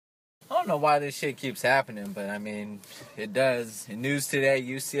don't know why this shit keeps happening, but I mean, it does. In news today,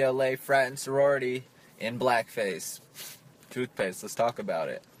 UCLA frat and sorority in blackface. Truthpaste, let's talk about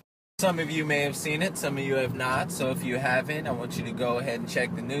it. Some of you may have seen it, some of you have not, so if you haven't, I want you to go ahead and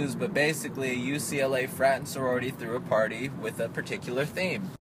check the news. But basically, UCLA frat and sorority threw a party with a particular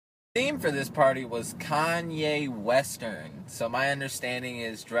theme. The theme for this party was Kanye West-ern. So my understanding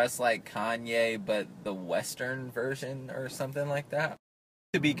is dress like Kanye, but the Western version or something like that.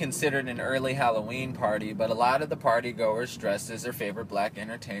 To be considered an early Halloween party, but a lot of the party goers dressed as their favorite black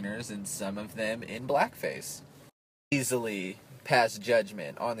entertainers, and some of them in blackface. Easily pass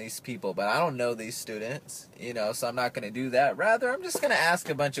judgment on these people, but I don't know these students, so I'm not going to do that. Rather, I'm just going to ask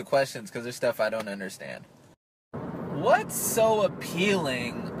a bunch of questions because there's stuff I don't understand. What's so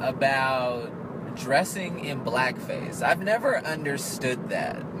appealing about dressing in blackface? I've never understood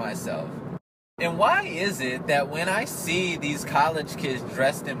that myself. And why is it that when I see these college kids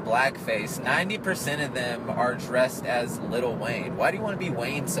dressed in blackface, 90% of them are dressed as Lil Wayne? Why do you want to be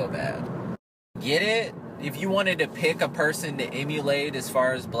Wayne so bad? Get it? If you wanted to pick a person to emulate as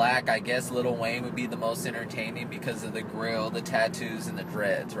far as black, I guess Lil Wayne would be the most entertaining because of the grill, the tattoos, and the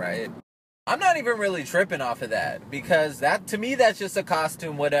dreads, right? I'm not even really tripping off of that, because that, to me, that's just a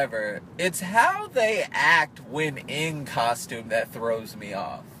costume, whatever. It's how they act when in costume that throws me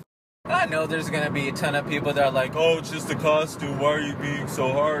off. I know there's going to be a ton of people that are like, oh, it's just a costume, why are you being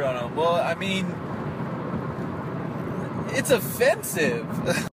so hard on them? Well, I mean, it's offensive.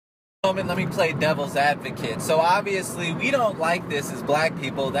 Let me play devil's advocate. So obviously we don't like this as black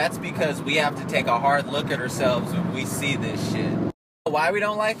people. That's because we have to take a hard look at ourselves when we see this shit. Why we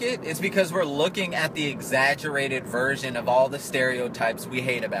don't like it? It's because we're looking at the exaggerated version of all the stereotypes we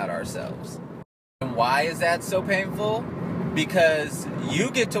hate about ourselves. And why is that so painful? Because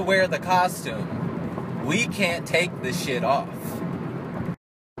you get to wear the costume. We can't take the shit off.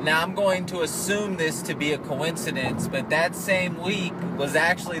 Now, I'm going to assume this to be a coincidence, but that same week was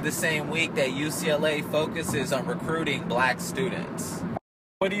actually the same week that UCLA focuses on recruiting black students.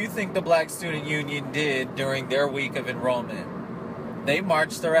 What do you think the Black Student Union did during their week of enrollment? They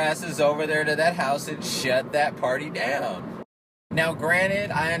marched their asses over there to that house and shut that party down. Now, granted,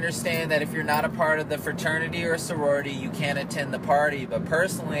 I understand that if you're not a part of the fraternity or sorority, you can't attend the party, but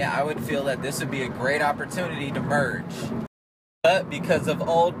personally, I would feel that this would be a great opportunity to merge. But because of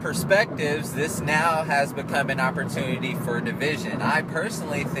old perspectives, this now has become an opportunity for division. I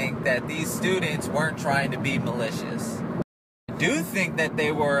personally think that these students weren't trying to be malicious. I do think that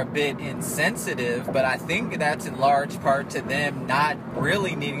they were a bit insensitive, but I think that's in large part to them not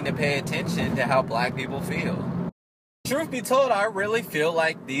really needing to pay attention to how black people feel. Truth be told, I really feel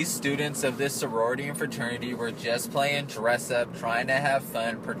like these students of this sorority and fraternity were just playing dress up, trying to have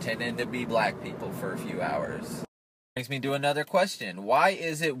fun, pretending to be black people for a few hours. Brings me to another question. Why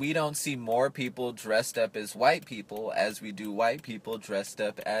is it we don't see more people dressed up as white people as we do white people dressed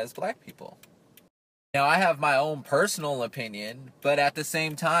up as black people? Now, I have my own personal opinion, but at the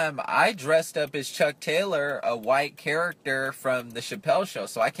same time, I dressed up as Chuck Taylor, a white character from the Chappelle Show,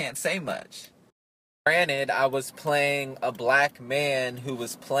 so I can't say much. Granted, I was playing a black man who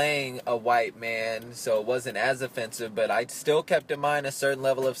was playing a white man, so it wasn't as offensive, but I still kept in mind a certain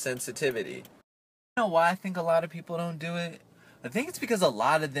level of sensitivity. You know why I think a lot of people don't do it? I think it's because a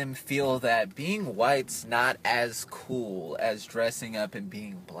lot of them feel that being white's not as cool as dressing up and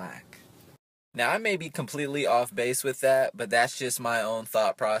being black. Now, I may be completely off base with that, but that's just my own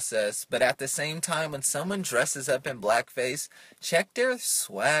thought process. But at the same time, when someone dresses up in blackface, check their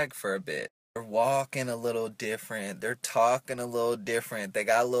swag for a bit. They're walking a little different. They're talking a little different. They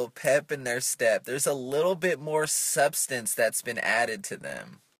got a little pep in their step. There's a little bit more substance that's been added to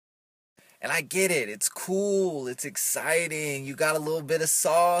them. And I get it. It's cool. It's exciting. You got a little bit of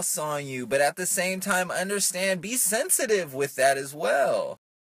sauce on you. But at the same time, understand, be sensitive with that as well.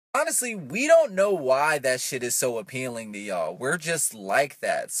 Honestly, we don't know why that shit is so appealing to y'all. We're just like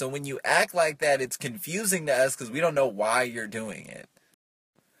that. So when you act like that, it's confusing to us because we don't know why you're doing it.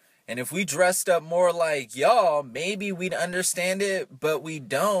 And if we dressed up more like y'all, maybe we'd understand it, but we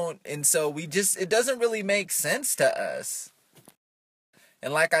don't. And so it doesn't really make sense to us.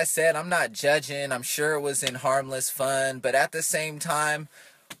 And like I said, I'm not judging. I'm sure it was in harmless fun. But at the same time,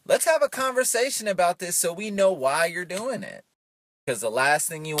 let's have a conversation about this so we know why you're doing it. Because the last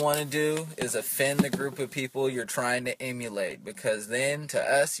thing you want to do is offend the group of people you're trying to emulate. Because then, to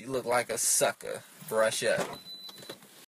us, you look like a sucker. Brush up.